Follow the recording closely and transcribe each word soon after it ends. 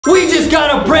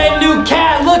got a brand new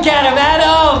cat. Look at him,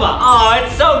 Adam. Oh,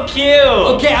 it's so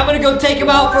cute. Okay, I'm gonna go take him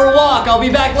out for a walk. I'll be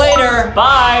back later.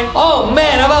 Bye. Oh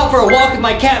man, I'm out for a walk with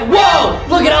my cat. Whoa,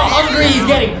 look at how hungry he's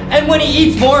getting. And when he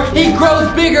eats more, he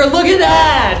grows bigger. Look at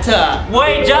that.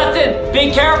 Wait, Justin,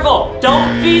 be careful.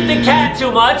 Don't feed the cat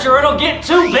too much or it'll get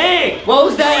too big. What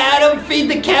was that, Adam? Feed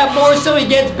the cat more so he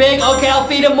gets big? Okay, I'll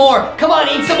feed him more. Come on,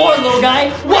 eat some more, little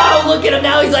guy. Wow, look at him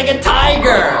now. He's like a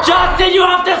tiger. Justin, you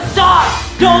have to stop.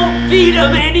 Don't feed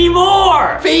him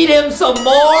anymore. Feed him some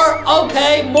more?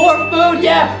 Okay, more food?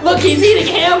 Yeah, look, he's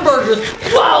eating hamburgers.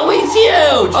 Wow, he's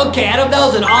huge. Okay, Adam, that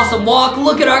was an awesome walk.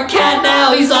 Look at our cat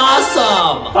now. He's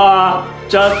awesome.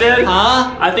 Justin?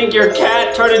 Huh? I think your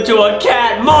cat turned into a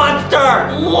cat monster.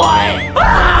 What?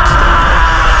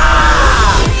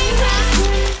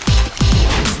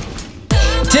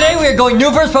 Today we are going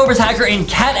Noob vs. Pro vs. Hacker in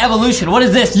cat evolution. What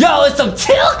is this? Yo, it's some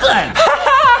chicken.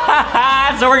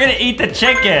 So we're gonna eat the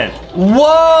chicken.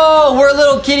 Whoa, we're a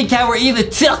little kitty cat. We're eating the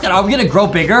chicken. Are we gonna grow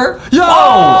bigger? Yo!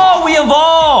 Oh, we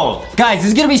evolved. Guys, this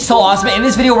is gonna be so awesome. In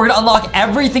this video, we're gonna unlock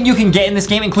everything you can get in this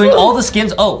game, including all the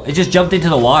skins. Oh, it just jumped into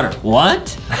the water.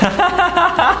 What?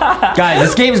 Guys,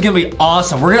 this game is gonna be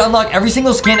awesome. We're gonna unlock every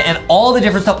single skin and all the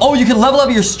different stuff. Oh, you can level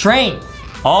up your strength.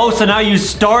 Oh, so now you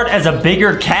start as a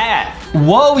bigger cat.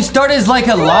 Whoa, we started as like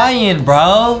a lion,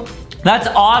 bro. That's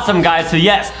awesome, guys. So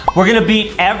yes, we're gonna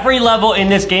beat every level in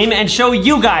this game and show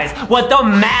you guys what the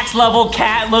max level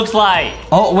cat looks like.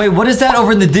 Oh, wait, what is that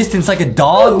over in the distance? Like a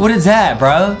dog? What is that,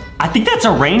 bro? I think that's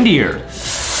a reindeer.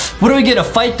 What are we gonna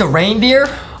fight the reindeer?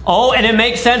 Oh, and it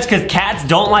makes sense because cats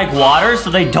don't like water, so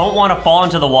they don't want to fall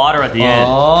into the water at the end.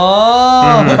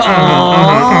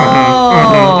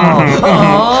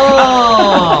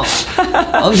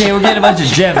 Okay, we're getting a bunch of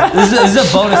gems. This is a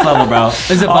bonus level, bro.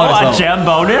 This is a bonus level. A gem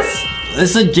bonus?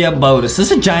 This is a gem bonus.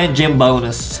 This is a giant gem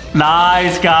bonus.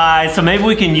 Nice, guys. So maybe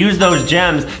we can use those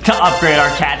gems to upgrade our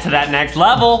cat to that next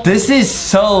level. This is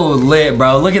so lit,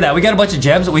 bro. Look at that. We got a bunch of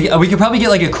gems. We could probably get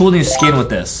like a cool new skin with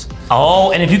this.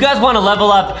 Oh, and if you guys want to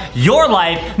level up your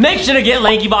life, make sure to get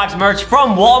LankyBox merch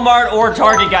from Walmart or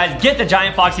Target, guys. Get the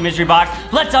Giant Foxy Mystery Box.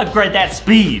 Let's upgrade that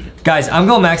speed. Guys, I'm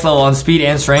going max level on speed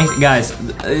and strength. Guys,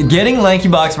 getting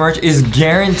LankyBox merch is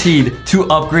guaranteed to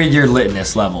upgrade your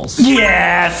litness levels.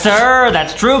 Yes, sir.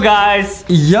 That's true, guys.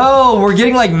 Yo, we're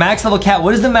getting like max level cat.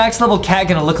 What is the max level cat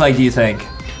gonna look like, do you think?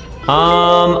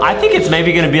 I think it's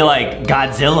maybe gonna be like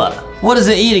Godzilla. What is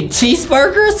it, eating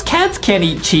cheeseburgers? Cats can't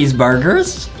eat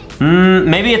cheeseburgers.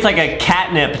 Maybe it's like a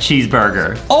catnip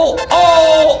cheeseburger. Oh!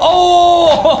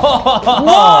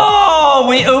 Whoa!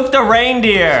 We oofed a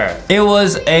reindeer. It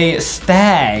was a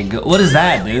stag. What is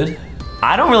that, dude?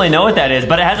 I don't really know what that is,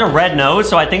 but it has a red nose,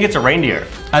 so I think it's a reindeer.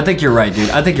 I think you're right,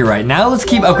 dude. I think you're right. Now let's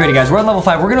keep upgrading, guys. We're on level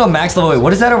 5. We're gonna go max level 8.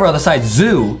 What is that over on the side?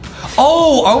 Zoo.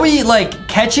 Oh, are we like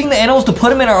catching the animals to put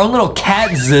them in our own little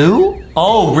cat zoo?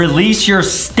 Oh, release your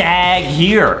stag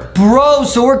here. Bro,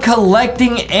 so we're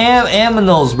collecting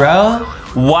aminals, bro.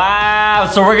 Wow,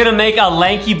 so we're gonna make a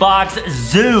LankyBox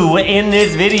zoo in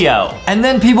this video. And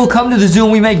then people come to the zoo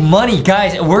and we make money.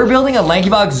 Guys, we're building a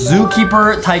LankyBox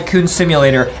Zookeeper Tycoon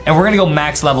Simulator, and we're gonna go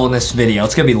max level in this video.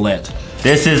 It's gonna be lit.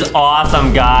 This is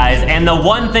awesome, guys. And the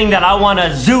one thing that I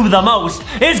wanna zoo the most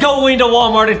is going to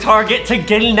Walmart and Target to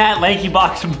getting that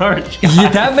LankyBox merch. Yeah,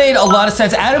 that made a lot of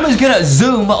sense. Adam is gonna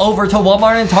zoom over to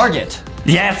Walmart and Target.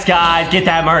 Yes, guys, get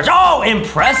that merch. Oh,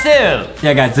 impressive.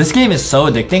 Yeah, guys, this game is so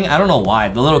addicting. I don't know why.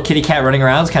 The little kitty cat running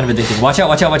around is kind of addicting. Watch out,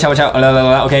 watch out, watch out, watch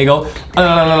out. Okay, go.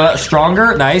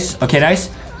 Stronger, nice. Okay,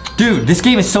 nice. Dude, this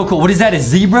game is so cool. What is that, a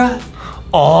zebra?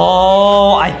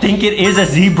 Oh, I think it is a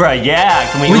zebra. Yeah,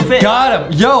 can we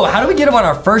got him. Yo, how do we get him on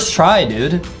our first try,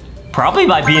 dude? Probably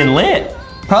by being lit.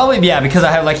 Probably, yeah, because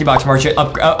I have LankyBox merch. It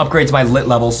upgrades my lit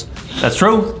levels. That's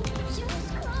true.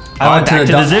 I went to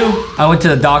the zoo. I went to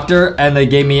the doctor and they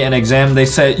gave me an exam. They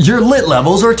said, your lit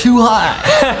levels are too high.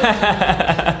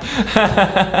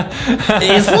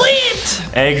 It's lit.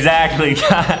 Exactly,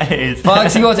 guys.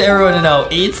 Foxy wants everyone to know,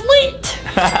 it's lit.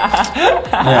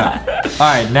 Yeah. All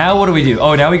right, now what do we do?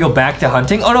 Oh, now we go back to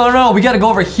hunting? Oh, no, we got to go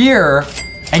over here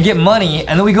and get money.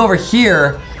 And then we go over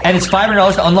here and it's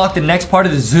 $500 to unlock the next part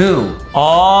of the zoo.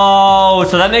 Oh,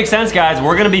 so that makes sense, guys.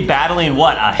 We're gonna be battling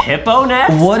what, a hippo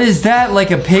next? What is that, like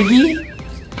a piggy?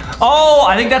 Oh,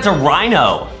 I think that's a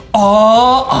rhino.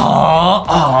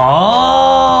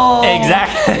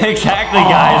 Exactly,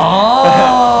 guys.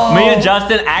 Me and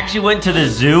Justin actually went to the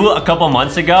zoo a couple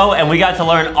months ago and we got to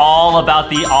learn all about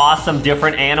the awesome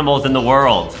different animals in the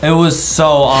world. It was so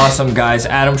awesome, guys.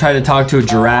 Adam tried to talk to a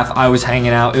giraffe. I was hanging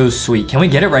out. It was sweet. Can we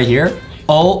get it right here?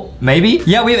 Oh, maybe?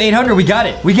 Yeah, we have 800. We got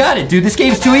it. We got it, dude. This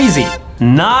game's too easy.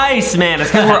 Nice, man. It's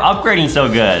because we're upgrading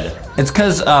so good. It's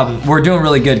because we're doing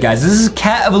really good, guys. This is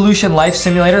Cat Evolution Life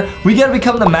Simulator. We gotta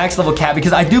become the max level cat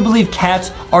because I do believe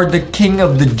cats are the king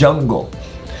of the jungle.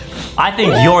 I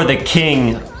think you're the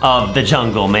king of the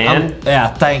jungle, man.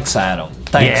 Yeah, thanks, Adam.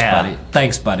 Thanks, buddy.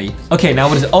 Thanks, buddy. Okay, now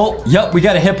what is it? Oh, yep, we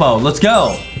got a hippo. Let's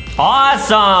go.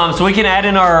 Awesome. So we can add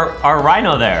in our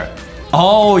rhino there.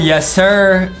 Oh, yes,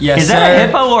 sir. Yes, sir. Is that a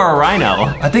hippo or a rhino?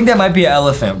 I think that might be an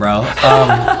elephant, bro.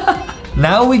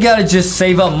 Now we gotta just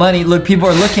save up money. Look, people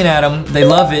are looking at them. They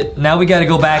love it. Now we gotta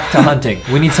go back to hunting.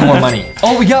 We need some more money.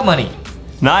 Oh, we got money.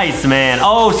 Nice, man.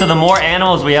 Oh, so the more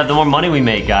animals we have, the more money we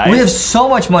make, guys. We have so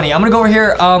much money. I'm gonna go over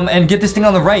here and get this thing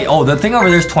on the right. Oh, the thing over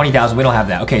there is 20,000. We don't have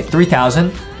that. Okay,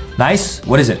 3,000. Nice.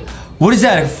 What is it? What is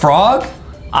that, a frog?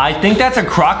 I think that's a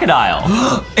crocodile.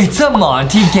 It's a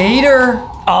Monty Gator.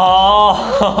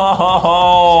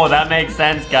 Oh, that makes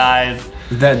sense, guys.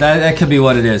 That could be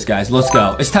what it is, guys. Let's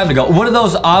go. It's time to go. What are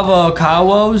those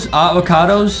avocados?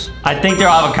 I think they're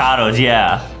avocados,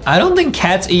 yeah. I don't think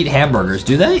cats eat hamburgers,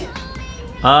 do they?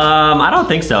 I don't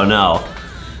think so, no.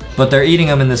 But they're eating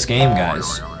them in this game,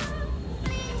 guys.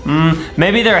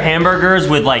 Maybe they're hamburgers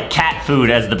with like cat food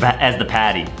as the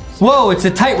patty. Whoa, it's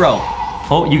a tightrope.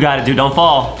 Oh, you got it, dude. Don't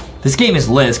fall. This game is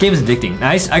lit. This game is addicting.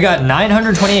 Nice. I got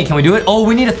 928. Can we do it? Oh,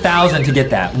 we need 1,000 to get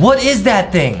that. What is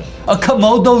that thing? A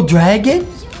Komodo dragon?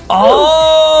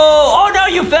 Oh no,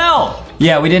 you fell.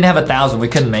 Yeah, we didn't have 1,000. We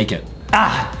couldn't make it.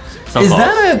 So is close.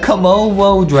 that a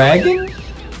Komodo dragon?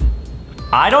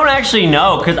 I don't actually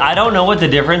know, because I don't know what the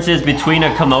difference is between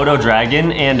a Komodo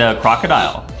dragon and a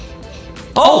crocodile.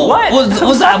 Oh, what?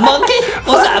 Was that a monkey?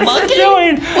 Was that a monkey?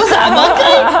 Was that a monkey?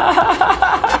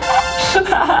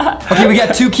 Okay, we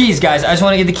got 2 keys, guys. I just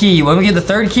want to get the key. When we get the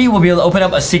 3rd key, we'll be able to open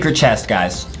up a secret chest,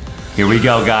 guys. Here we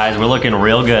go, guys. We're looking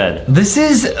real good. This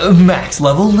is max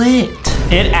level lit.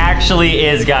 It actually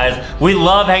is, guys. We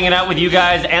love hanging out with you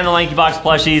guys and the LankyBox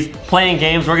plushies, playing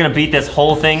games. We're gonna beat this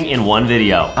whole thing in one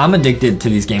video. I'm addicted to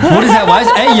these games. What is that? Why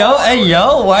is hey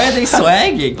yo? Why are they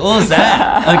swagging? What was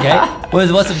that? Okay.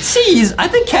 What's some cheese? I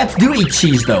think cats do eat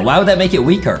cheese though. Why would that make it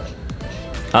weaker?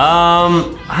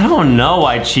 I don't know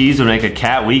why cheese would make a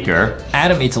cat weaker.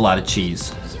 Adam eats a lot of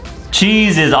cheese.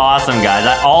 Cheese is awesome, guys.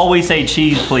 I always say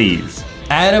cheese, please.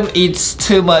 Adam eats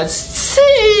too much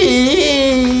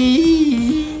cheese.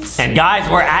 And guys,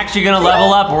 we're actually gonna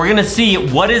level up. We're gonna see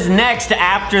what is next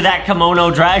after that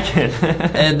kimono dragon.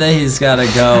 And then he's gotta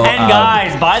go. And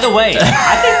guys, by the way,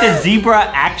 I think the zebra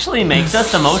actually makes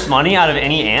us the most money out of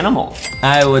any animal.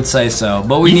 I would say so,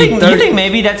 but we need 30. You think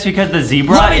maybe that's because the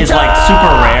zebra is like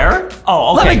super rare?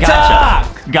 Oh, okay,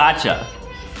 gotcha.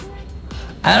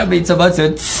 Adam eats a bunch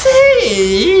of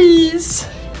cheese.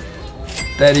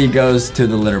 Then he goes to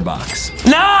the litter box.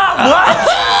 No! What?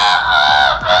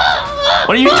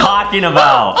 What are you talking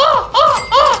about?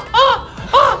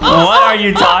 What are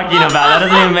you talking about? That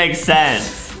doesn't even make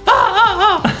sense.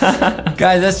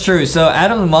 Guys, that's true. So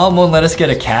Adam's mom won't let us get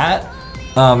a cat.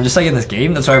 Just like in this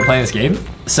game. That's why we're playing this game.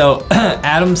 So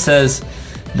Adam says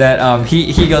that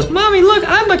he goes, "Mommy, look,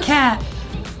 I'm a cat."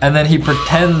 And then he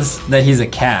pretends that he's a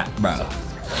cat, bro.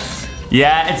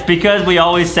 Yeah, it's because we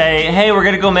always say, hey, we're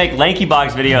gonna go make LankyBox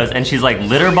videos, and she's like,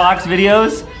 litter box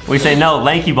videos? We say, no,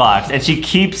 LankyBox, and she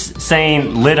keeps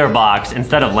saying litter box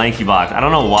instead of LankyBox. I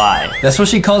don't know why. That's what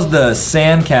she calls the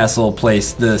sandcastle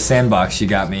place, the sandbox she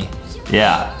got me.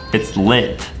 Yeah, it's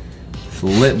lit. It's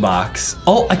lit box.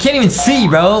 Oh, I can't even see,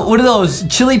 bro. What are those,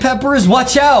 chili peppers?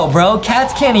 Watch out, bro.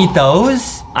 Cats can't eat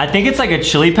those. I think it's like a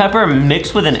chili pepper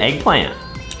mixed with an eggplant.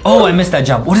 Oh, I missed that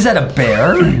jump. What is that, a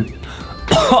bear?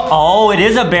 Oh, it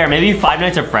is a bear. Maybe Five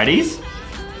Nights at Freddy's?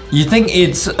 You think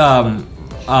it's Freddy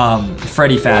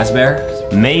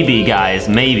Fazbear? Maybe, guys,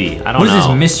 maybe. I don't know. What is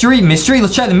this, mystery? Mystery?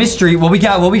 Let's try the mystery. What we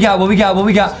got?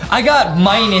 I got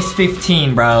minus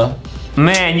 15, bro.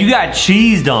 Man, you got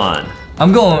cheesed on.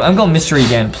 I'm going mystery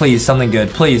again. Please, something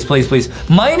good. Please.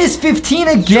 Minus 15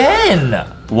 again.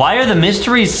 Why are the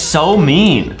mysteries so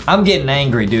mean? I'm getting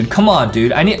angry, dude. Come on,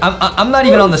 dude. I'm not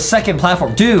even on the 2nd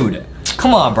platform. Dude,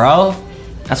 come on, bro.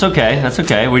 That's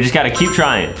okay. We just gotta keep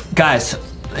trying. Guys,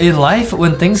 in life,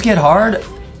 when things get hard,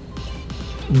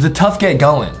 the tough get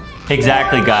going.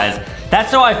 Exactly, guys.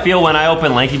 That's how I feel when I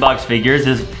open LankyBox figures,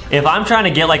 is if I'm trying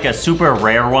to get like a super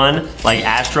rare one, like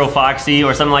Astro Foxy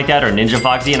or something like that, or Ninja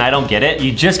Foxy, and I don't get it,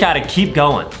 you just gotta keep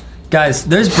going. Guys,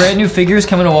 there's brand new figures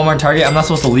coming to Walmart and Target. I'm not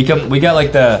supposed to leak them. We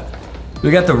got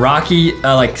the rocky,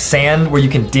 like sand where you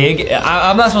can dig.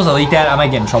 I'm not supposed to leak that. I might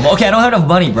get in trouble. Okay, I don't have enough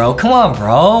money, bro. Come on,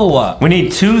 bro. We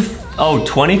need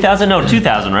 20,000? No,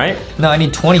 2,000, right? No, I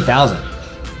need 20,000.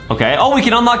 Okay. Oh, we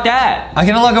can unlock that. I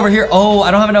can unlock over here. Oh, I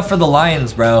don't have enough for the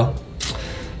lions, bro.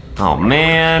 Oh,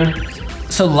 man.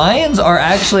 So lions are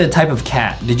actually a type of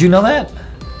cat. Did you know that?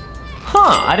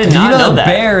 Huh, I did Did not you know know that that.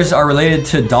 bears are related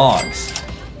to dogs?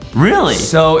 Really?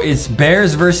 So it's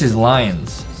bears versus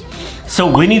lions. So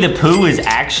Winnie the Pooh is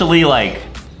actually like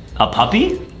a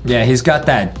puppy? Yeah, he's got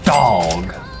that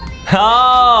dog.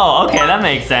 Oh, okay, that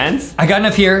makes sense. I got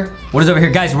enough here. What is over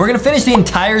here? Guys, we're gonna finish the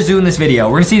entire zoo in this video.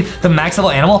 We're gonna see the max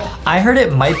level animal. I heard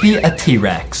it might be a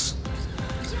T-Rex.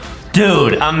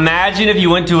 Dude, imagine if you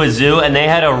went to a zoo and they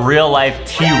had a real life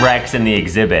T-Rex in the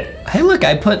exhibit. Hey, look,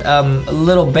 I put a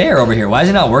little bear over here. Why is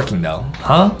it not working though?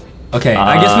 Huh? Okay,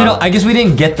 I guess we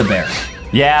didn't get the bear.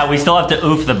 Yeah, we still have to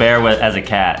oof the bear as a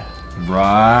cat.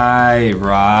 Right.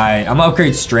 I'm gonna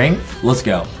upgrade strength. Let's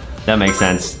go. That makes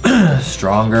sense.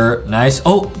 Stronger, nice.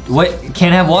 Oh, wait,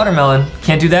 can't have watermelon.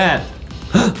 Can't do that.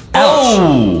 Ouch.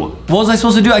 Oh! What was I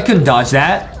supposed to do? I couldn't dodge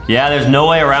that. Yeah, there's no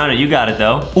way around it. You got it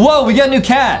though. Whoa, we got a new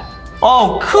cat.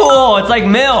 Oh, cool! It's like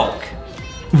milk.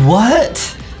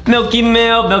 What? Milky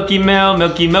milk, milky milk,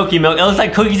 milky milky milk. It looks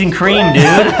like cookies and cream,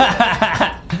 dude.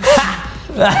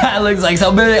 That looks like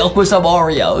somebody else with some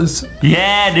Oreos.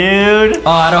 Yeah, dude. Oh,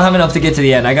 I don't have enough to get to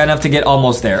the end. I got enough to get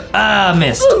almost there. Ah,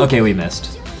 missed. Okay, we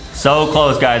missed. So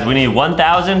close, guys. We need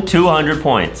 1,200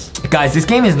 points. Guys, this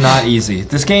game is not easy.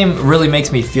 This game really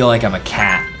makes me feel like I'm a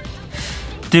cat.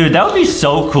 Dude, that would be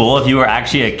so cool if you were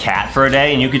actually a cat for a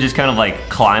day and you could just kind of like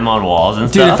climb on walls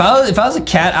and Dude, stuff. if I was a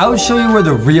cat, I would show you where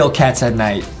the real cats at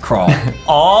night crawl.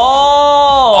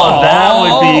 Oh, that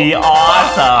would be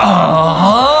awesome.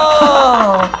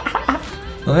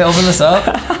 Let me open this up.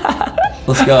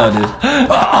 Let's go, dude.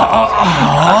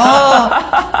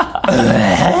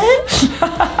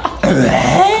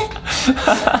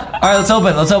 All right, let's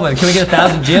open. Can we get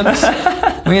 1,000 gems?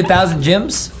 Can we get 1,000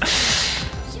 gems?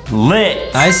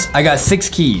 Lit. Nice. I got 6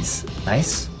 keys.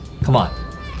 Nice. Come on.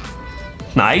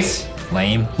 Nice.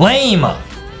 Lame. No,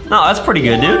 that's pretty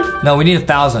good, dude. No, we need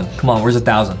 1,000. Come on, where's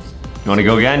 1,000? You want to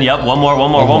go again? Yep. One more.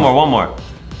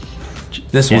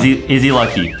 This one. Is he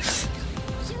lucky?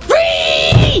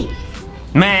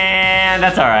 Man,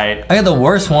 that's all right. I got the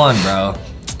worst one, bro.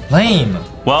 Lame.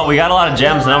 Well, we got a lot of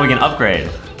gems, so now we can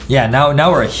upgrade. Yeah, now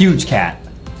we're a huge cat.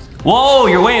 Whoa,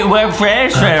 you're way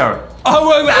faster.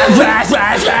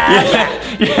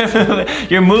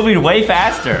 You're moving way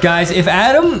faster. Guys, if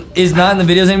Adam is not in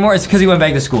the videos anymore, it's because he went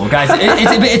back to school. Guys,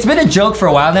 it's been a joke for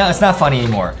a while now. It's not funny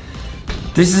anymore.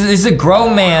 This is a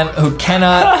grown man who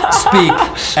cannot speak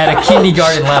at a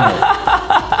kindergarten level.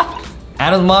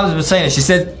 Adam's mom's been saying it. She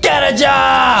said, "Get a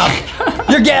job!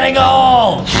 You're getting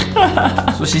old!"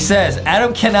 That's what she says.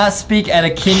 Adam cannot speak at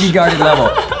a kindergarten level.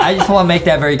 I just want to make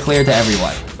that very clear to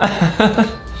everyone.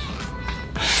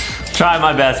 Try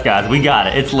my best, guys. We got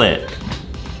it. It's lit.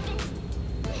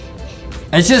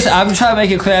 It's just, I'm trying to make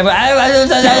it clear.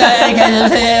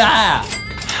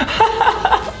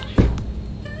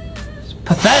 It's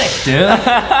pathetic, dude.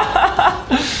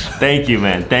 Thank you,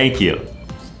 man. Thank you.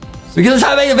 Because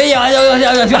I'm trying to make a video.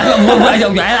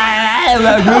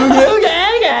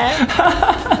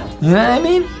 You know what I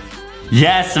mean?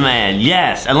 Yes, man.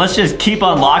 Yes. And let's just keep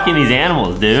unlocking these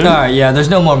animals, dude. All right, yeah, there's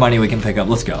no more money we can pick up.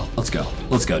 Let's go,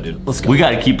 dude. Let's go. We got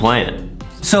to keep playing.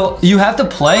 So you have to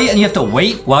play and you have to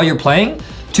wait while you're playing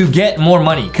to get more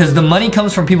money because the money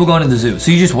comes from people going to the zoo.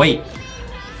 So you just wait.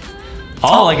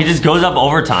 Oh, like it just goes up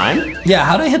over time? Yeah,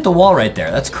 how did I hit the wall right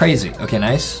there? That's crazy. Okay,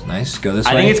 nice. Go this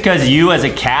way. I think it's because you as a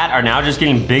cat are now just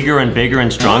getting bigger and bigger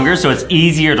and stronger, so it's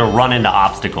easier to run into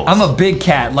obstacles. I'm a big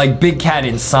cat, like Big Cat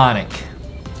in Sonic.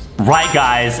 Right,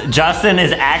 guys. Justin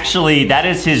is actually, that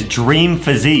is his dream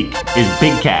physique, is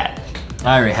Big Cat.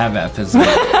 I already have that physique.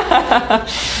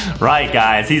 Right,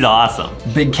 guys. He's awesome.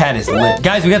 Big Cat is lit.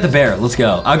 Guys, we got the bear. Let's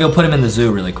go. I'll go put him in the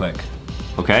zoo really quick.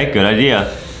 Okay, good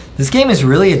idea. This game is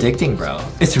really addicting, bro.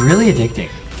 It's really addicting.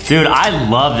 Dude, I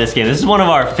love this game. This is one of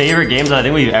our favorite games that I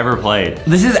think we've ever played.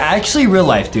 This is actually real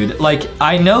life, dude. Like,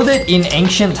 I know that in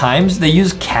ancient times, they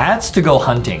used cats to go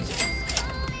hunting.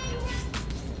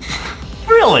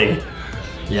 Really?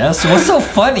 Yes, what's so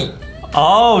funny?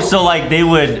 Oh, so like they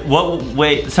would,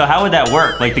 wait, so how would that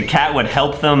work? Like the cat would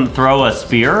help them throw a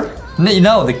spear?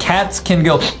 No, the cats can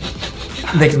go,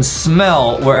 they can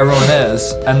smell where everyone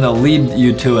is, and they'll lead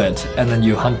you to it, and then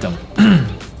you hunt them.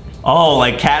 Oh,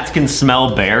 like cats can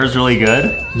smell bears really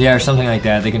good? Yeah, or something like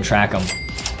that. They can track them.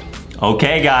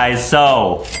 Okay, guys,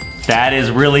 so that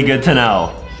is really good to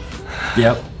know.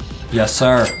 Yep. Yes,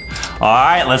 sir. All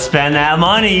right, let's spend that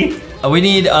money. We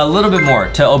need a little bit more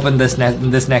to open this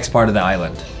next part of the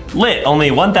island. Lit,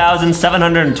 only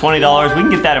 $1,720. We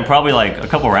can get that in probably like a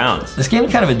couple rounds. This game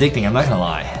is kind of addicting, I'm not gonna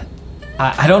lie.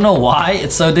 I don't know why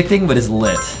it's so addicting, but it's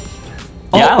lit.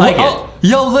 Yeah, I like it.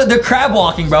 Yo, look, they're crab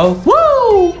walking, bro.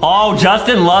 Woo! Oh,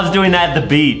 Justin loves doing that at the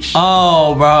beach.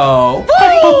 Oh, bro.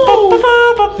 Woo!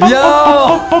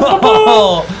 Yo!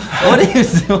 What are you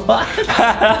doing?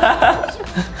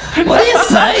 What are you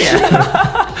saying?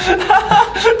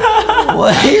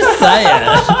 What are you saying?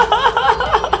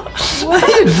 What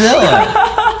are you doing?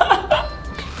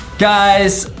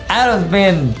 Guys, Adam's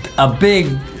being a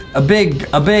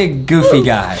big goofy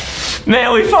guy.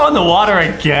 Man, we fell in the water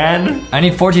again. I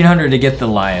need 1,400 to get the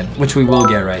lion, which we will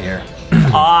get right here.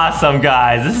 Awesome,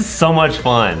 guys. This is so much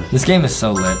fun. This game is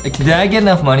so lit. Did I get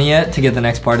enough money yet to get the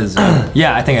next part of the zoo?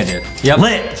 Yeah, I think I did. Yep.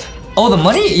 Lit. Oh, the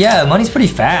money? Yeah, the money's pretty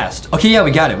fast. Okay, yeah, we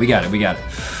got it.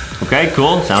 Okay,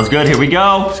 cool. Sounds good. Here we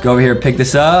go. Let's go over here, pick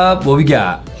this up. What we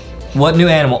got? What new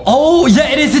animal? Oh,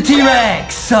 yeah, it is a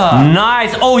T-Rex.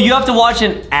 Nice. Oh, you have to watch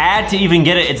an ad to even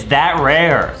get it. It's that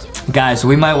rare. Guys,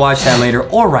 we might watch that later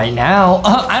or right now.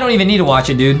 I don't even need to watch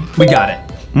it, dude. We got it.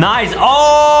 Nice.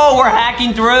 Oh, we're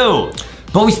hacking through.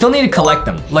 But we still need to collect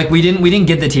them. Like we didn't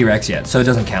get the T-Rex yet, so it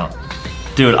doesn't count.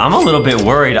 Dude, I'm a little bit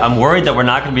worried. I'm worried that we're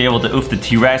not gonna be able to oof the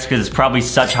T-Rex because it's probably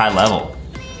such high level.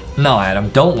 No, Adam,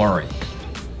 don't worry.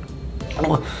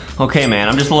 Okay, man,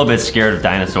 I'm just a little bit scared of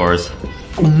dinosaurs.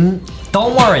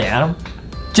 Don't worry, Adam.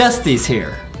 Justy's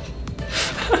here.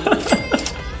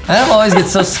 Adam always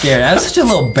gets so scared. Adam's such a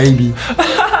little baby.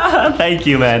 Thank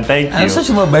you, man. Thank you. Adam's such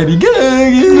a little baby.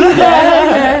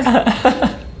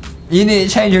 You need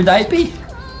to change your diaper?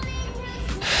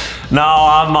 No,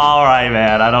 I'm all right,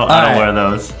 man. I don't wear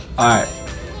those. All right.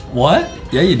 What?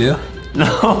 Yeah, you do. No,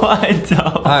 I don't.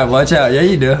 All right, watch out. Yeah,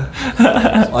 you do.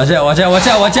 Watch out, watch out, watch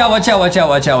out, watch out, watch out, watch out,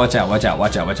 watch out, watch out, watch out,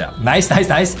 watch out, watch out. Nice, nice,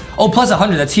 nice. Oh, plus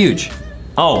 100, that's huge.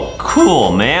 Oh,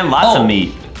 cool, man. Lots of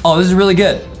meat. Oh, this is really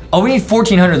good. Oh, we need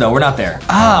 1,400 though. We're not there.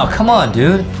 Oh, come on,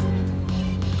 dude.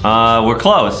 We're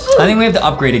close. I think we have to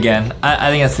upgrade again. I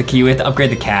think that's the key. We have to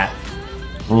upgrade the cat.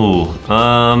 Ooh,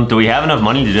 do we have enough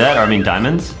money to do that? Or I mean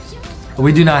diamonds?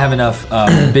 We do not have enough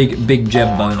big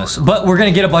gem bonus. But we're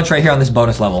gonna get a bunch right here on this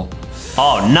bonus level.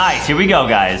 Oh, nice. Here we go,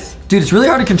 guys. Dude, it's really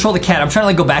hard to control the cat. I'm trying to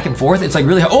like go back and forth. It's like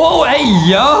really hard. Oh, hey,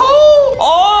 yo!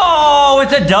 Oh,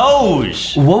 it's a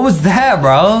Doge. What was that,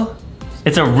 bro?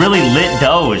 It's a really lit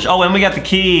Doge. Oh, and we got the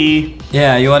key.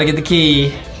 Yeah, you want to get the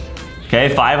key. Okay,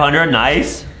 500,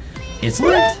 nice. It's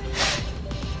lit.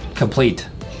 Complete.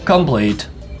 Complete.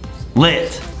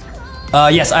 Lit.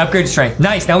 Yes, I upgraded strength.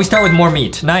 Nice, now we start with more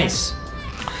meat. Nice.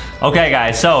 Okay,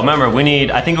 guys, so remember, we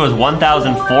need, I think it was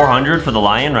 1,400 for the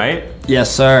lion, right? Yes,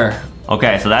 sir.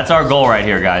 Okay, so that's our goal right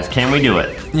here, guys. Can we do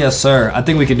it? Yes, sir. I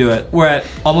think we can do it. We're at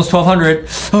almost 1,200.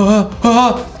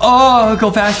 Oh,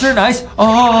 go faster. Nice.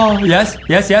 Oh, yes,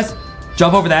 yes, yes.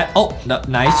 Jump over that. Oh, no,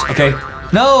 nice. Okay.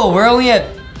 No, we're only at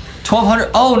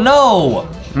 1,200. Oh, no.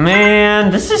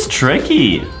 Man, this is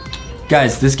tricky.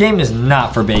 Guys, this game is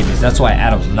not for babies. That's why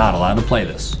Adam's not allowed to play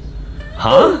this.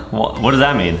 Huh? What does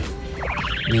that mean?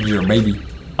 It means you're a baby.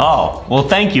 Oh, well,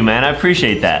 thank you, man. I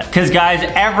appreciate that. Because, guys,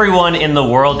 everyone in the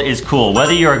world is cool.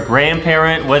 Whether you're a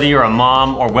grandparent, whether you're a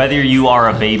mom, or whether you are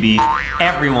a baby,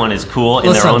 everyone is cool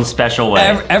in their own special way.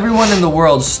 Everyone in the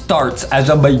world starts as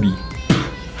a baby.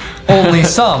 Only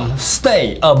some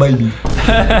stay a baby.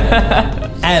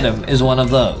 Adam is one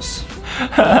of those.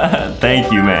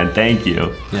 Thank you, man. Thank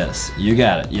you. Yes, you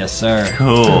got it. Yes, sir.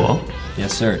 Cool.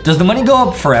 Yes, sir. Does the money go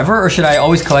up forever, or should I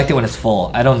always collect it when it's full?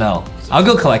 I don't know. I'll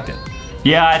go collect it.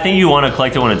 Yeah, I think you want to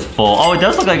collect it when it's full. Oh, it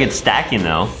does look like it's stacking,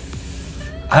 though.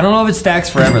 I don't know if it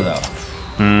stacks forever, though.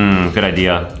 Good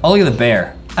idea. Oh, look at the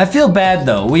bear. I feel bad,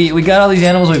 though. We got all these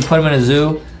animals, we put them in a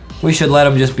zoo. We should let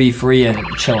them just be free and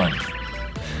chilling.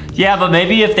 Yeah, but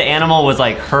maybe if the animal was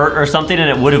like hurt or something and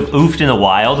it would have oofed in the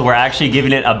wild, we're actually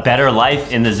giving it a better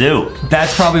life in the zoo.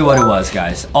 That's probably what it was,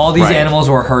 guys. All these animals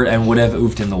were hurt and would have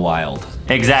oofed in the wild.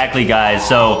 Exactly, guys.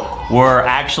 So we're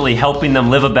actually helping them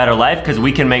live a better life because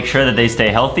we can make sure that they stay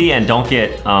healthy and don't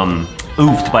get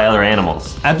oofed by other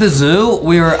animals. At the zoo,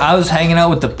 I was hanging out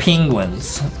with the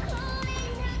penguins.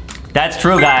 That's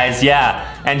true, guys.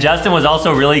 Yeah, and Justin was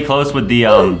also really close with the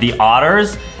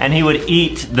otters, and he would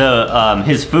eat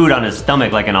his food on his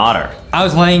stomach like an otter. I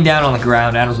was laying down on the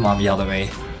ground. Adam's mom yelled at me.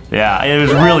 Yeah, it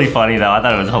was really funny though. I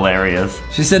thought it was hilarious.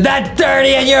 She said, "That's dirty,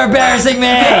 and you're embarrassing me."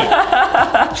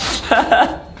 I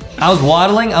was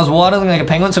waddling like a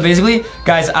penguin. So basically,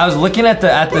 guys, I was looking at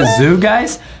the zoo,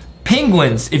 guys.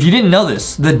 Penguins, if you didn't know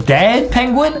this, the dad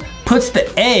penguin puts the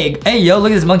egg, hey yo,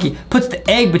 look at this monkey, puts the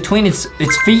egg between its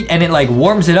feet and it like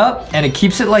warms it up and it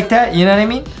keeps it like that, you know what I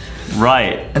mean?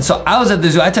 Right. And so I was at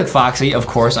the zoo, I took Foxy, of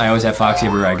course, I always have Foxy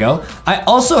everywhere I go. I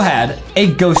also had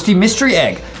a ghosty mystery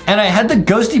egg. and I had the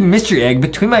ghosty mystery egg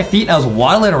between my feet, and I was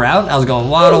waddling around. I was going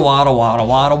waddle, waddle, waddle,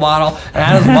 waddle, waddle, and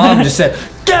Adam's mom just said,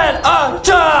 "Get on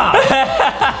top!"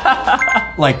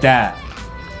 Like that.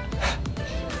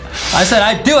 I said,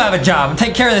 I do have a job. I'm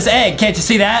taking care of this egg. Can't you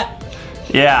see that?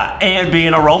 Yeah, and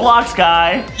being a Roblox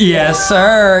guy. Yes,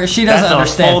 sir. She doesn't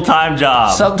understand. That's a full-time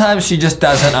job. Sometimes she just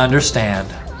doesn't understand.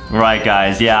 Right,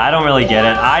 guys. Yeah, I don't really get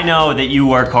it. I know that you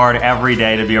work hard every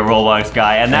day to be a Roblox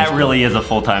guy, and that really is a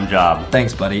full-time job.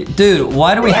 Thanks, buddy. Dude,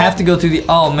 why do we have to go through the...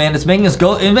 Oh, man, it's making us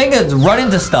run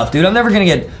into stuff, dude. I'm never going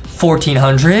to get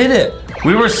 1,400.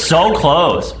 We were so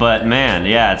close, but man,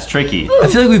 yeah, it's tricky. I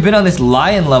feel like we've been on this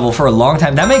lion level for a long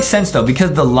time. That makes sense, though,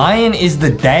 because the lion is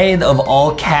the dad of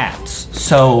all cats.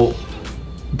 So,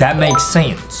 that makes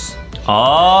sense.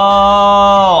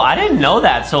 Oh, I didn't know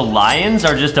that. So lions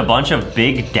are just a bunch of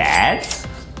big dads?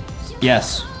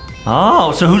 Yes.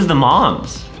 Oh, so who's the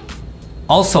moms?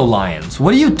 Also lions.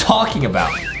 What are you talking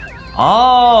about?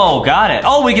 Oh, got it.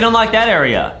 Oh, we can unlock that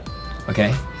area.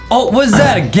 Okay. Oh, what is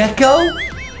that, a gecko?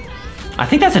 I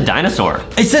think that's a dinosaur.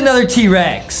 It's another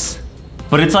T-Rex.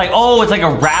 But it's like, oh, it's like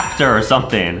a raptor or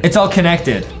something. It's all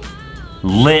connected.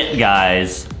 Lit,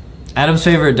 guys. Adam's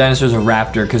favorite dinosaur is a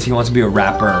raptor because he wants to be a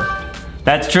rapper.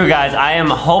 That's true, guys. I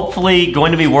am hopefully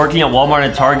going to be working at Walmart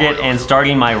and Target and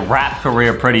starting my rap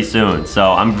career pretty soon.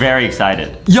 So I'm very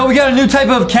excited. Yo, we got a new type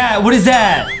of cat. What is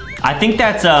that? I think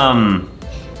that's,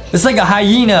 It's like a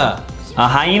hyena. a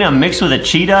hyena mixed with a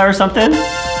cheetah or something?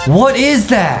 What is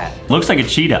that? Looks like a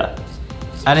cheetah.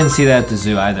 I didn't see that at the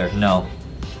zoo either, no.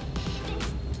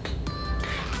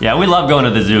 Yeah, we love going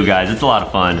to the zoo, guys. It's a lot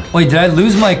of fun. Wait, did I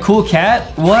lose my cool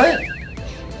cat? What?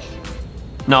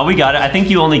 No, we got it. I think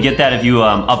you only get that if you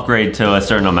upgrade to a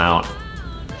certain amount.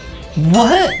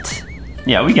 What?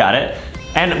 Yeah, we got it.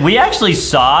 And we actually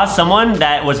saw someone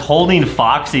that was holding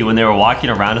Foxy when they were walking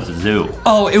around at the zoo.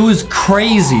 Oh, it was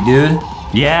crazy, dude.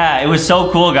 Yeah, it was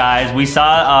so cool, guys. We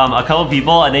saw a couple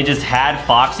people and they just had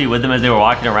Foxy with them as they were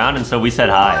walking around, and so we said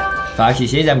hi. Foxy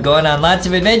says, I'm going on lots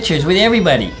of adventures with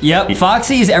everybody. Yep,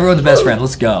 Foxy is everyone's best friend.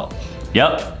 Let's go.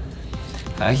 Yep.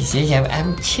 Foxy says,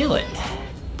 I'm chilling.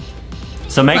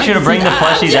 So make sure to bring the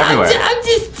plushies everywhere. I'm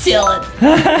just chilling.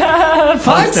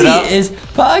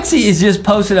 Foxy is just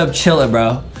posted up chilling,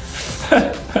 bro.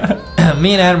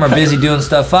 Me and Adam are busy doing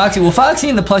stuff. Foxy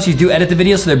and the plushies do edit the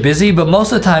videos, so they're busy, but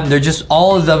most of the time,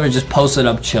 all of them are just posted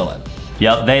up chilling.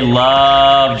 Yep, they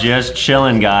love just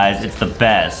chilling, guys. It's the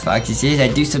best. Foxy says, I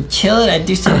do some chilling, I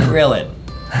do some grilling.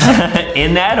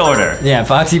 In that order. Yeah,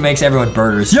 Foxy makes everyone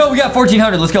burgers. Yo, we got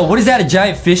 1,400, let's go. What is that, a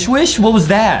giant fish wish? What was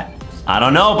that? I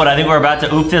don't know, but I think we're about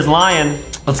to oof this lion.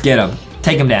 Let's get him.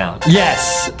 Take him down.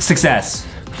 Yes, success.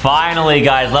 Finally,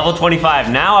 guys, level 25.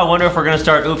 Now I wonder if we're gonna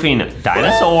start oofing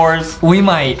dinosaurs. We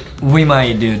might,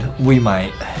 dude. We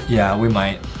might. Yeah, we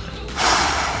might.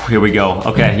 Here we go.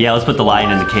 Okay, yeah, let's put the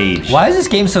lion in the cage. Why is this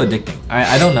game so addicting?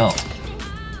 I don't know.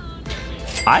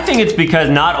 I think it's because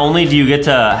not only do you get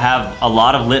to have a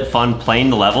lot of lit fun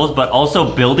playing the levels, but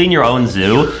also building your own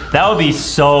zoo. That would be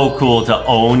so cool to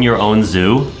own your own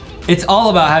zoo. It's all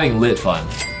about having lit fun.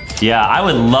 Yeah, I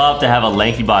would love to have a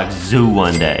LankyBox zoo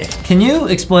one day. Can you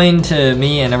explain to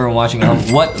me and everyone watching at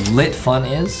home what lit fun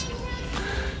is?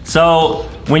 So,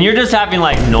 when you're just having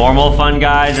like normal fun,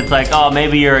 guys, it's like, oh,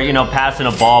 maybe you're, passing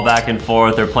a ball back and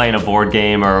forth or playing a board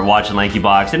game or watching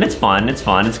LankyBox, and it's fun, it's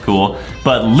cool.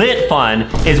 But lit fun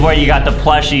is where you got the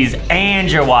plushies and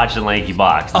you're watching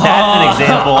LankyBox. That's an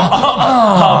example of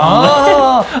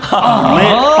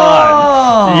lit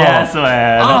fun. Yes,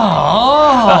 man.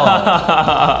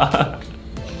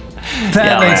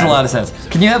 That makes a lot of sense.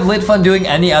 Can you have lit fun doing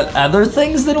any other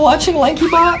things than watching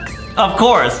LankyBox? Of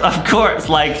course.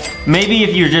 Like, maybe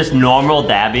if you're just normal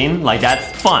dabbing, like that's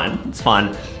fun, it's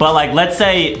fun. But like, let's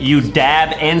say you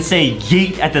dab and say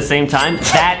yeet at the same time,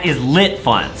 that is lit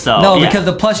fun, so. No, because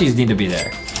the plushies need to be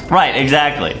there. Right,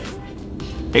 exactly.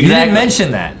 You didn't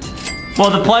mention that.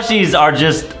 Well, the plushies are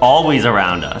just always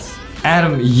around us.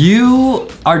 Adam, you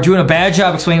are doing a bad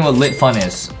job explaining what lit fun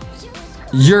is.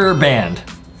 You're banned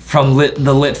from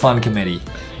the lit fun committee.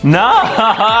 No!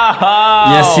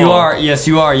 Yes, you are. Yes,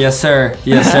 you are. Yes, sir.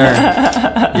 Yes, sir.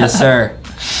 Yes, sir.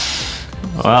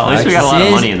 Well, at least we got a lot of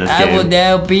money in this game. I will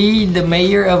now be the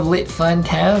mayor of Lit Fun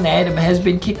Town. Adam has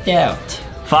been kicked out.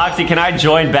 Foxy, can I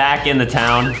join back in the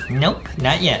town? Nope,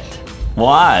 not yet.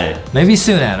 Why? Maybe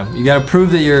soon, Adam. You gotta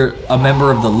prove that you're a member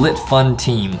of the Lit Fun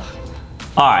team.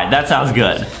 Alright, that sounds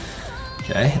good.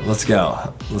 Okay, let's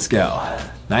go. Let's go.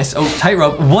 Nice. Oh,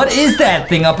 tightrope. What is that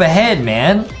thing up ahead,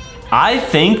 man? I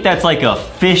think that's like a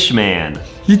fish man.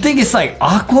 You think it's like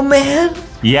Aquaman?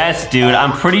 Yes, dude.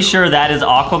 I'm pretty sure that is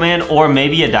Aquaman or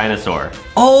maybe a dinosaur.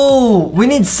 Oh, we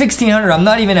need 1,600. I'm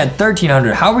not even at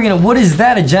 1,300. How are we gonna, what is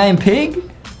that, a giant pig?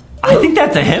 I think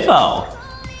that's a hippo.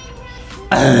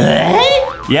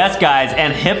 Yes, guys,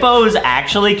 and hippos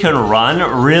actually can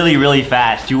run really, really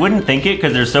fast. You wouldn't think it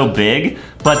because they're so big,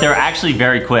 but they're actually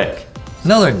very quick.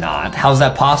 No, they're not. How's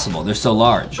that possible? They're so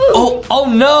large. Oh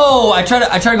no! I try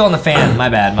to go on the fan. My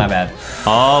bad, my bad.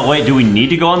 Oh, wait, do we need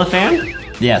to go on the fan?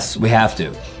 Yes, we have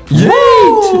to. Yeet!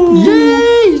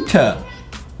 Yeet!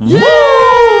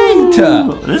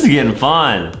 Yeet! This is getting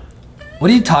fun. What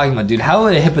are you talking about, dude? How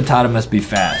would a hippopotamus be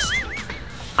fast?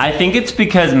 I think it's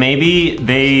because maybe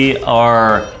they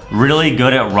are really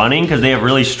good at running because they have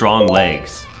really strong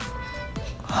legs.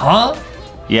 Huh?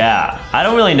 Yeah, I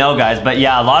don't really know, guys, but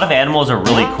yeah, a lot of animals are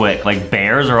really quick. Like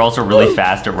bears are also really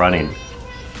fast at running.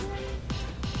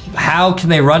 How can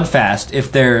they run fast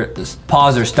if their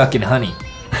paws are stuck in honey?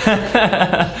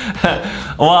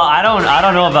 Well, I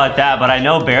don't know about that, but I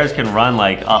know bears can run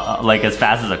like as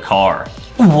fast as a car.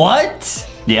 What?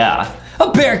 Yeah. A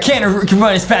bear can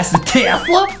run as fast as a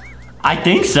Tesla? I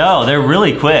think so. They're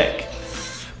really quick.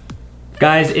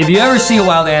 Guys, if you ever see a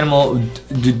wild animal,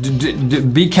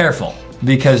 be careful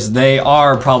because they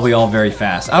are probably all very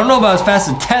fast. I don't know about as fast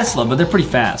as Tesla, but they're pretty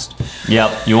fast.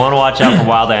 Yep. You want to watch out for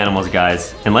wild animals,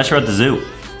 guys, unless you're at the zoo.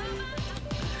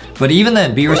 But even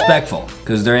then, be respectful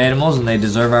because they're animals and they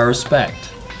deserve our respect.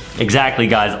 Exactly,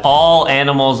 guys. All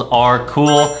animals are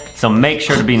cool, so make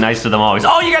sure to be nice to them always.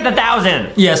 Oh, you got the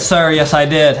 1,000! Yes, sir. Yes, I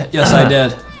did. Yes, I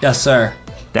did. Yes, sir.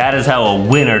 That is how a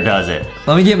winner does it.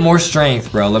 Let me get more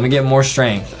strength, bro. Let me get more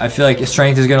strength. I feel like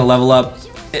strength is gonna level up.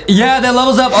 Yeah, that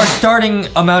levels up our starting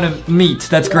amount of meat.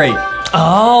 That's great.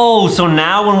 Oh, so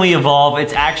now when we evolve,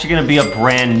 it's actually gonna be a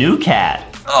brand new cat.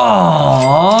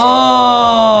 Oh.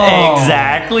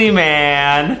 Exactly,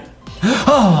 man.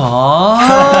 Oh.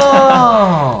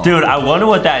 Dude, I wonder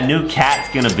what that new cat's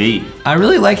gonna be. I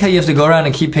really like how you have to go around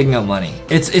and keep picking up money.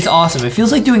 It's awesome. It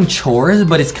feels like doing chores,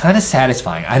 but it's kind of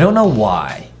satisfying. I don't know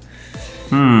why.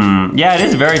 Yeah, it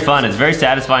is very fun. It's very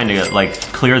satisfying to like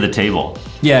clear the table.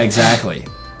 Yeah, exactly.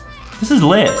 This is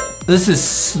lit. This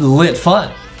is lit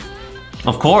fun.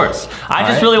 Of course. I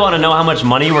just really want to know how much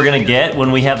money we're gonna get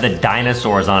when we have the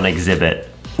dinosaurs on exhibit.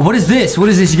 What is this? What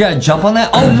is this? You gotta jump on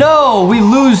that? Oh no, we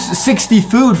lose 60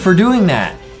 food for doing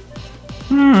that.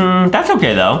 That's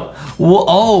okay though. Well,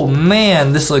 oh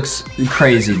man, this looks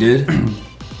crazy, dude.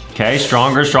 Okay,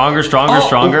 stronger, stronger, stronger,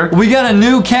 stronger. We got a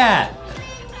new cat.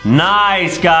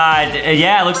 Nice, guys.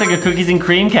 Yeah, it looks like a cookies and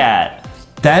cream cat.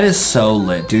 That is so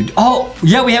lit, dude. Oh,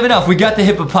 yeah, we have enough. We got the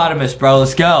hippopotamus, bro.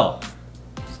 Let's go.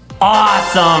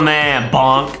 Awesome, man.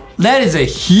 Bonk. That is a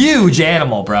huge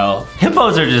animal, bro.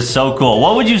 Hippos are just so cool.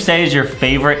 What would you say is your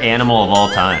favorite animal of all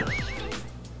time?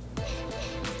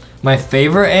 My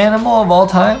favorite animal of all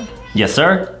time? Yes,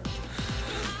 sir.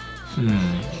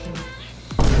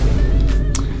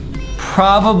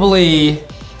 Probably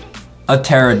a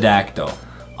pterodactyl.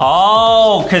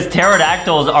 Oh, because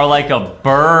pterodactyls are like a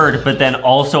bird, but then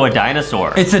also a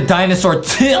dinosaur. It's a dinosaur.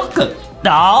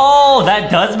 Oh, that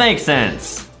does make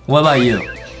sense. What about you?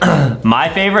 My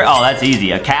favorite? Oh, that's easy.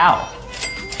 A cow.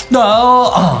 No.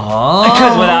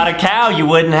 Because without a cow, you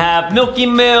wouldn't have milky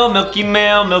milk, milky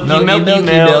milk, milky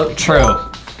milk. True.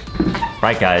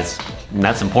 Right, guys. And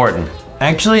that's important.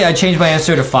 Actually, I changed my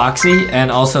answer to Foxy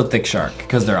and also Thick Shark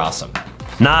because they're awesome.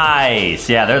 Nice.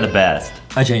 Yeah, they're the best.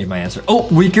 I changed my answer. Oh,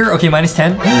 weaker. Okay, minus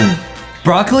 10.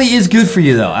 Broccoli is good for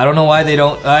you though. I don't know why they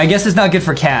don't. I guess it's not good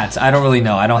for cats. I don't really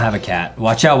know. I don't have a cat.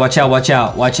 Watch out, watch out, watch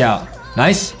out, watch out.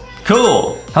 Nice.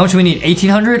 Cool. How much do we need?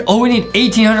 1,800? Oh, we need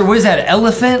 1,800. What is that,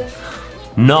 elephant?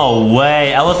 No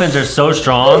way. Elephants are so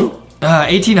strong.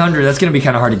 1,800. That's gonna be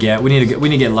kind of hard to get. We need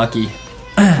to get lucky.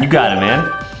 You got it,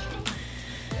 man.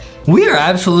 We are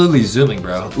absolutely zooming,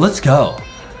 bro. Let's go.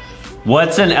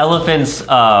 What's an elephant's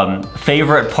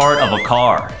favorite part of a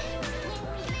car?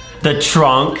 The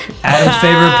trunk. Adam's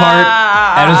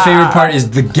favorite part is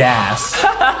the gas.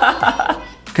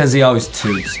 Because he always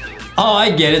toots. Oh,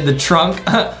 I get it. The trunk.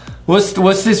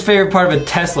 What's his favorite part of a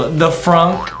Tesla? The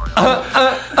frunk.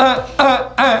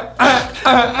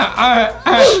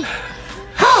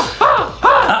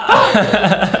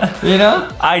 You know?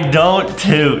 I don't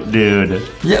toot, dude.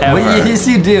 Yeah, well, yes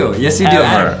you do. Yes you do.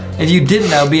 Adam, if you didn't,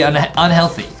 that would be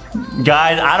unhealthy.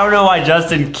 Guys, I don't know why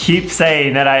Justin keeps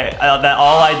saying that that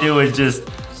all I do is just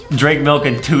drink milk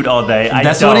and toot all day.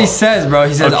 That's what he says, bro.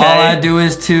 He says all I do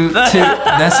is toot.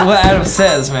 That's what Adam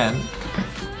says, man.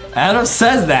 Adam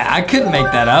says that. I couldn't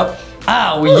make that up.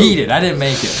 Ah, we yeeted. I didn't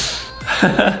make it.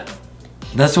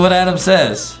 That's what Adam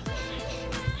says.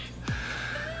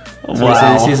 So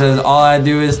Wow. he says, all I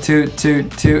do is toot,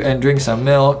 toot, toot, and drink some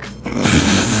milk.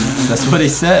 That's what he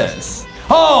says.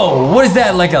 Oh, what is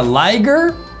that, like a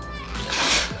liger?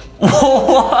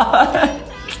 What?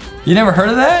 You never heard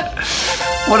of that?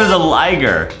 What is a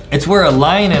liger? It's where a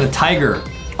lion and a tiger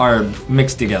are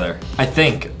mixed together, I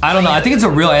think. I don't know, I think it's a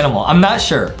real animal. I'm not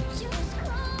sure.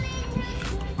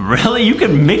 Really? You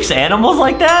can mix animals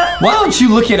like that? Why don't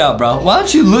you look it up, bro? Why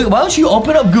don't you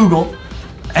open up Google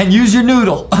and use your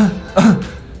noodle?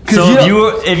 So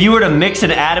if you were to mix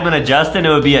an Adam and a Justin, it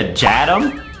would be a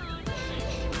Jadam?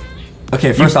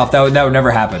 Okay, first off, that would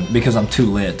never happen because I'm too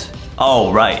lit.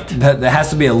 Oh, right. There has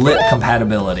to be a lit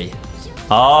compatibility.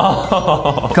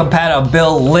 Oh.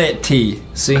 Compatibility.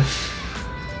 See?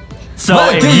 So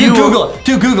Well, if dude, you Google it.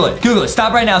 Dude, Google it. Google it.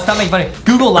 Stop right now. Stop making fun of me.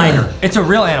 Google liger. It's a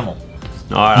real animal.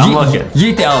 All right, I'm looking.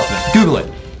 Yeet the elephant. Google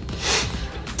it.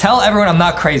 Tell everyone I'm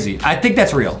not crazy. I think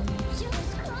that's real.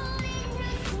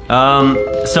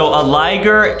 So a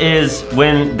liger is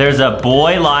when there's a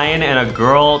boy lion and a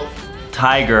girl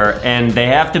tiger, and they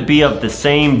have to be of the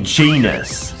same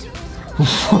genus.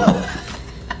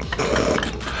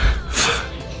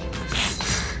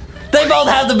 They both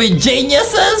have to be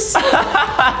geniuses?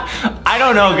 I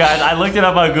don't know, guys. I looked it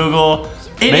up on Google.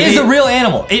 It is a real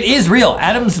animal. It is real.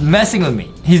 Adam's messing with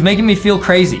me. He's making me feel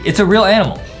crazy. It's a real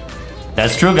animal.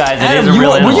 That's true, guys. It Adam, is a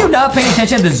real animal. Were you not paying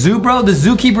attention at the zoo, bro? The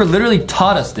zookeeper literally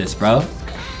taught us this, bro.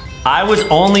 I was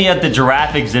only at the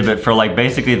giraffe exhibit for like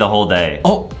basically the whole day.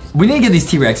 Oh, we need to get these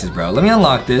T-Rexes, bro. Let me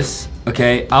unlock this,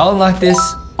 okay? I'll unlock this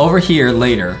over here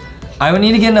later. I would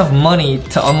need to get enough money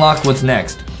to unlock what's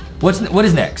next. What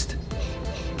is next?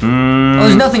 Oh,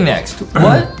 there's nothing next.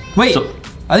 What? Wait,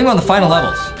 I think we're on the final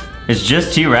levels. It's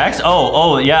just T-Rex?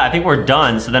 Oh, yeah, I think we're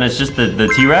done. So then it's just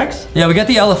the T-Rex? Yeah, we got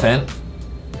the elephant.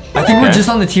 I think we're just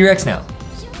on the T-Rex now.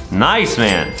 Nice,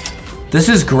 man. This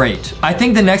is great. I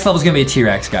think the next level is gonna be a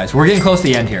T-Rex, guys. We're getting close to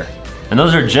the end here. And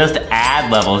those are just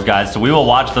ad levels, guys, so we will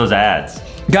watch those ads.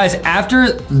 Guys,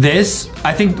 after this,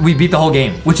 I think we beat the whole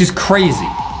game, which is crazy.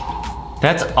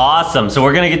 That's awesome. So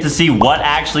we're gonna get to see what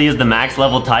actually is the max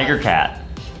level tiger cat.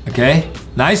 Okay,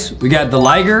 nice. We got the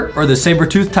liger or the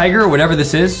saber-toothed tiger or whatever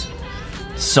this is.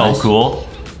 So Nice. cool.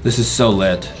 This is so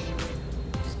lit.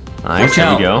 Nice, Watch here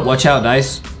out. we go. Watch out,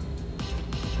 Dice.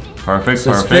 Perfect,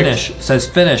 Says perfect. finish. Says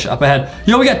finish up ahead.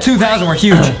 Yo, we got 2,000. We're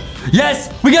huge. Yes,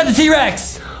 we got the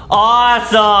T-Rex.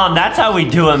 Awesome. That's how we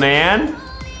do it, man.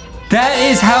 That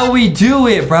is how we do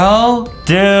it, bro.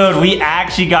 Dude, we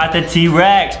actually got the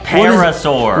T-Rex.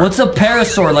 Parasaur. What's a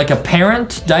parasaur? Like a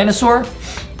parent dinosaur?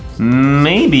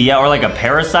 Maybe, yeah, or like a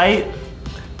parasite?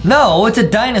 No, it's a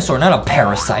dinosaur, not a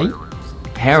parasite.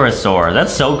 Parasaur.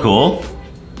 That's so cool.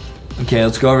 Okay,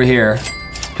 let's go over here.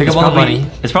 Pick up all the money.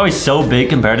 It's probably so big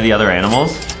compared to the other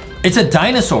animals. It's a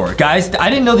dinosaur, guys. I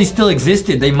didn't know these still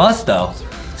existed. They must, though.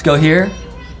 Let's go here.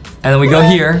 And then we go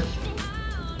here.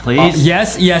 Please?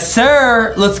 Yes, yes,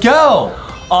 sir. Let's go.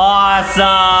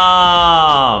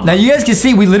 Awesome. Now, you guys can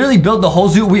see, we literally built the whole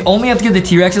zoo. We only have to get the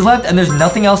T-Rexes left, and there's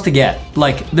nothing else to get.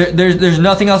 Like, there's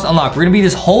nothing else to unlock. We're gonna beat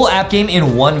this whole app game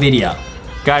in one video.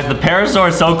 Guys, the Parasaur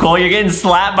is so cool. You're getting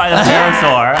slapped by the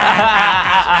Parasaur.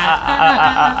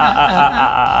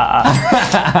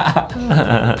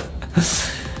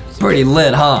 Pretty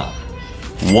lit, huh?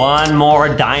 One more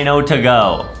dino to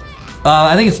go.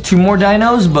 I think it's 2 more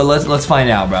dinos, but let's find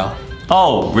out, bro.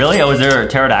 Oh, really? Oh, is there a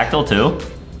pterodactyl too?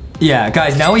 Yeah,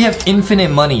 guys, now we have infinite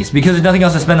monies because there's nothing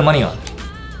else to spend the money on.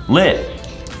 Lit.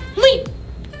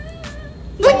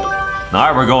 All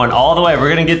right, we're going all the way. We're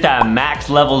gonna get that max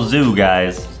level zoo,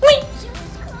 guys.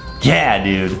 Yeah,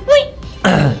 dude.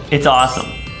 It's awesome.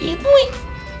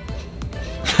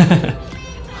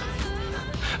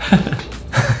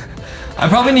 I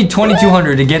probably need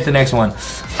 2,200 to get the next one.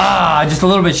 Ah, just a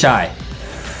little bit shy.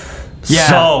 Yeah.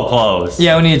 So close.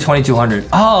 Yeah, we need 2,200.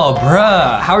 Oh,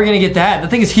 bruh. How are we gonna get that?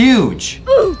 That thing is huge.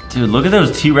 Dude, look at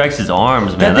those T-Rex's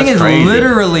arms, man. That thing That's is crazy.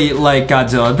 literally like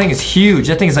Godzilla. That thing is huge.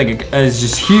 That thing is like, is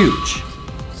just huge.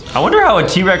 I wonder how a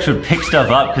T-Rex would pick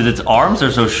stuff up because its arms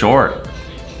are so short.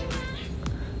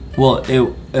 Well,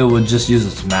 it would just use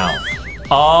its mouth.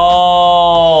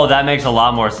 Oh, that makes a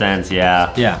lot more sense,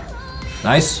 yeah. Yeah.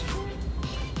 Nice.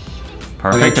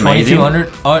 Perfect, Okay, amazing.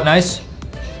 2,200. Oh, nice.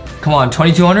 Come on,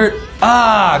 2,200.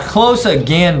 Ah, close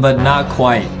again, but not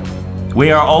quite.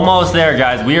 We are almost there,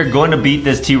 guys. We are going to beat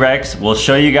this T-Rex. We'll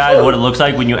show you guys what it looks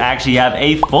like when you actually have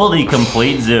a fully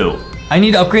complete zoo. I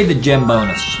need to upgrade the gem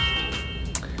bonus.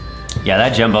 Yeah,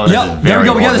 that gem bonus is Yep, very there we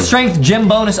go. We got the important. strength gem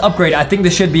bonus upgrade. I think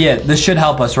this should be it. This should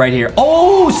help us right here.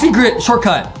 Oh, secret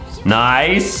shortcut.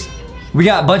 Nice. We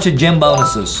got a bunch of gem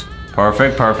bonuses.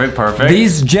 Perfect, perfect, perfect.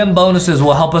 These gem bonuses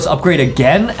will help us upgrade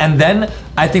again, and then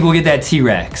I think we'll get that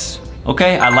T-Rex.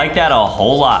 Okay, I like that a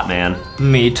whole lot, man.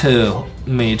 Me too.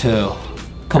 Me too.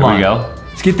 Come on. Here we go.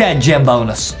 Let's get that gem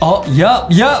bonus. Oh, yup.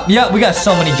 We got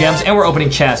so many gems, and we're opening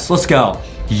chests. Let's go.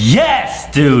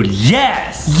 Yes, dude,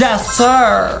 yes. Yes,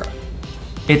 sir.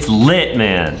 It's lit,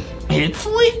 man. It's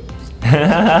lit.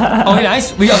 Okay,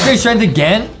 nice. We upgrade strength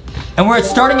again, and we're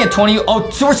starting at 20. Oh,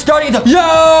 so we're starting at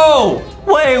Yo!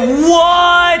 Wait,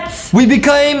 what? We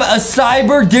became a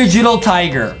cyber digital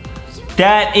tiger.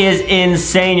 That is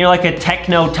insane. You're like a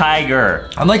techno tiger.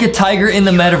 I'm like a tiger in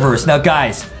the metaverse. Now,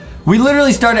 guys, we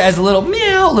literally started as a little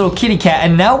meow, little kitty cat,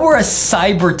 and now we're a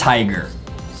cyber tiger.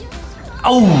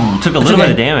 Oh, took a little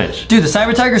bit of damage. Dude, the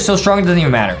cyber tiger is so strong it doesn't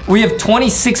even matter. We have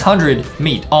 2,600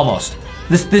 meat, almost.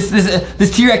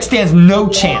 This T-Rex stands no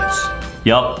chance.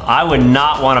 Yup, I would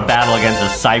not want to battle against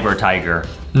a cyber tiger.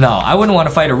 No, I wouldn't want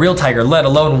to fight a real tiger, let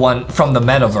alone one from the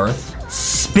metaverse.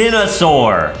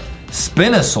 Spinosaur.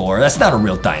 Spinosaur? That's not a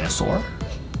real dinosaur.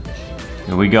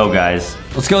 Here we go, guys.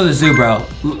 Let's go to the zoo, bro.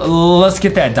 Let's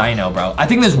get that dino, bro. I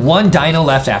think there's one dino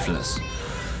left after this.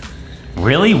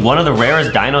 Really? One of the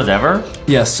rarest dinos ever?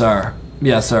 Yes, sir.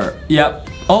 Yes, sir. Yep.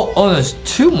 Oh, there's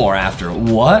two more after.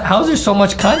 What? How is there so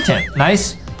much content?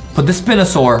 Nice. But the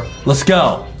Spinosaur. Let's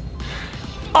go.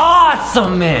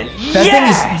 Awesome, man.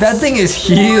 That thing is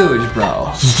huge,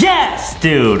 bro. Yes,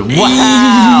 dude.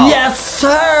 Wow. Yes,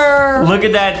 sir. Look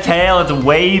at that tail. It's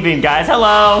waving, guys.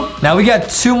 Hello. Now we got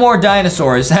two more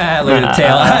dinosaurs. Look at the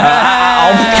tail.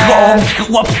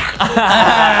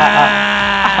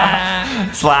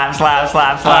 Slap, slap,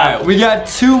 slap, slap. All right, we got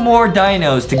two more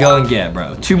dinos to go and get,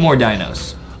 bro. Two more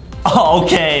dinos.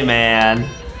 Okay, man.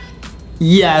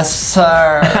 Yes,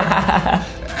 sir.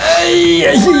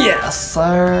 Yes,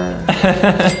 sir.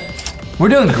 We're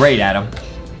doing great, Adam.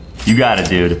 You got it,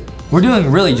 dude. We're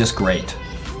doing really just great.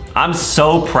 I'm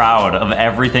so proud of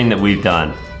everything that we've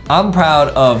done. I'm proud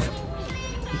of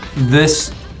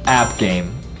this app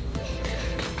game.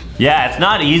 Yeah, it's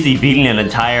not easy beating an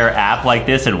entire app like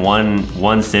this in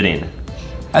one sitting.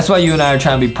 That's why you and I are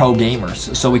trying to be pro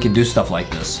gamers, so we can do stuff like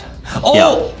this. Oh,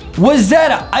 yep. Was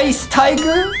that an ice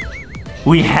tiger?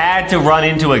 We had to run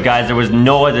into it, guys. There was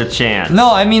no other chance.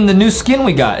 No, I mean the new skin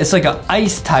we got. It's like an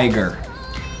ice tiger.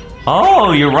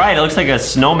 Oh, you're right. It looks like a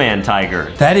snowman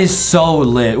tiger. That is so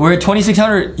lit. We're at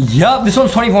 2,600. Yup, this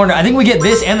one's 2,400. I think we get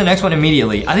this and the next one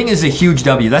immediately. I think this is a huge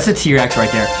W. That's a T-Rex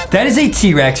right there. That is a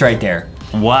T-Rex right there.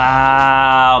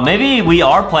 Wow. Maybe we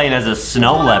are playing as a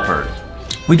snow leopard.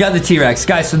 We got the T-Rex.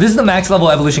 Guys, so this is the max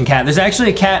level evolution cat. There's actually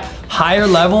a cat higher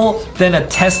level than a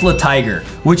Tesla tiger,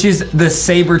 which is the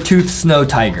saber-toothed snow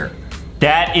tiger.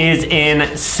 That is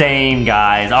insane,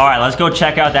 guys. All right, let's go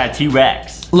check out that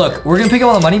T-Rex. Look, we're gonna pick up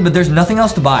all the money, but there's nothing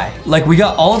else to buy. Like, we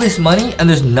got all this money and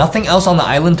there's nothing else on the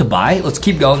island to buy. Let's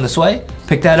keep going this way.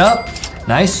 Pick that up.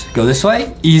 Nice. Go this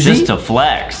way. Easy. Just to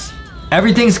flex.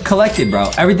 Everything's collected, bro.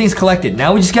 Everything's collected.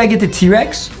 Now we just gotta get the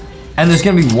T-Rex, and there's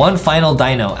gonna be one final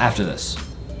dino after this.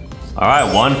 All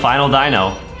right, one final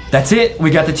dino. That's it.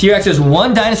 We got the T-Rex. There's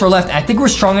one dinosaur left. I think we're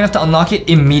strong enough to unlock it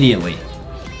immediately.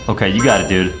 Okay, you got it,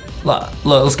 dude. Look,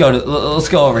 let's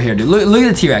go over here, dude. Look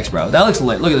at the T-Rex, bro. That looks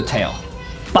lit. Look at the tail.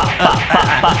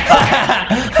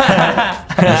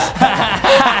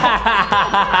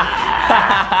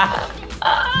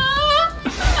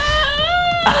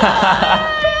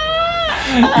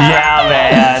 Yeah,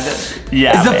 man.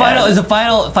 Yeah. It's the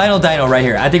final dino right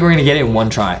here. I think we're gonna get it in one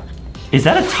try. Is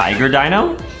that a tiger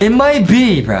dino? It might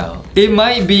be, bro. It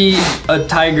might be a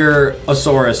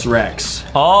Tigerosaurus Rex.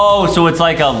 Oh, so it's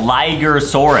like a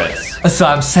Ligersaurus. So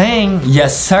I'm saying,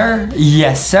 yes, sir.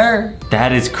 Yes, sir.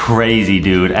 That is crazy,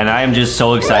 dude. And I am just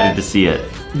so excited to see it.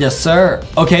 Yes, sir.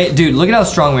 Okay, dude, look at how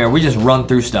strong we are. We just run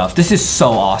through stuff. This is so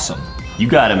awesome. You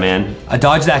got it, man. I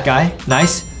dodged that guy.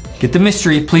 Nice. Get the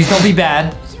mystery. Please don't be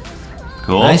bad.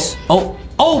 Cool. Nice.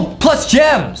 Oh, plus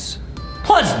gems.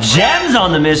 Plus gems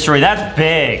on the mystery. That's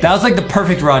big. That was like the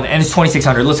perfect run, and it's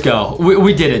 2,600. Let's go.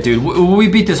 We did it, dude. We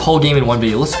beat this whole game in one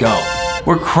video. Let's go.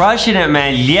 We're crushing it,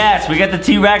 man. Yes, we got the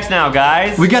T-Rex now,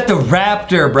 guys. We got the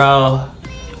Raptor, bro.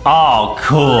 Oh,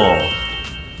 cool.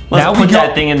 Let's put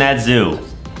that thing in that zoo.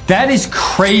 That is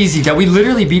crazy that we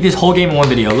literally beat this whole game in one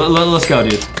video. Let's go,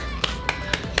 dude.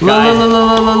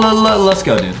 Let's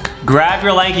go, dude. Grab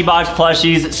your LankyBox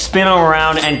plushies, spin them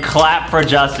around, and clap for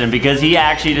Justin because he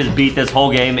actually just beat this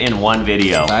whole game in one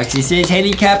video. Foxy says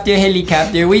helicopter,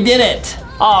 helicopter. We did it.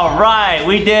 All right,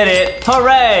 we did it.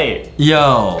 Hooray.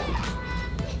 Yo,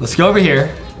 let's go over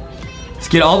here. Let's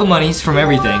get all the monies from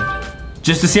everything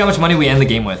just to see how much money we end the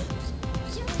game with.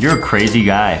 You're a crazy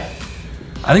guy.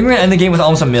 I think we're gonna end the game with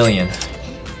almost 1 million.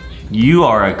 You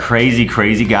are a crazy,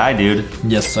 crazy guy, dude.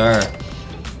 Yes, sir.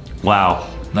 Wow.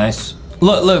 Nice.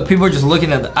 Look, people are just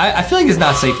looking at I feel like it's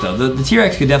not safe, though. The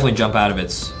T-Rex could definitely jump out of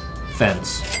its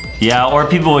fence. Yeah, or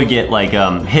people would get, like,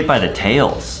 hit by the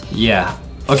tails. Yeah.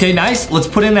 Okay, nice. Let's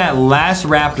put in that last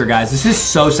raptor, guys. This is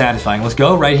so satisfying. Let's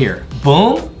go right here.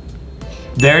 Boom.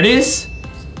 There it is.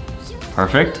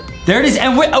 Perfect. There it is.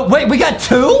 And wait, we got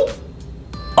 2?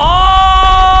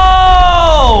 Oh!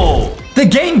 The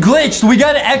game glitched. We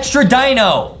got an extra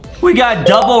dino. We got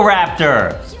double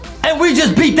raptor. And we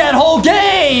just beat that whole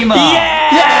game.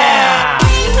 Yeah!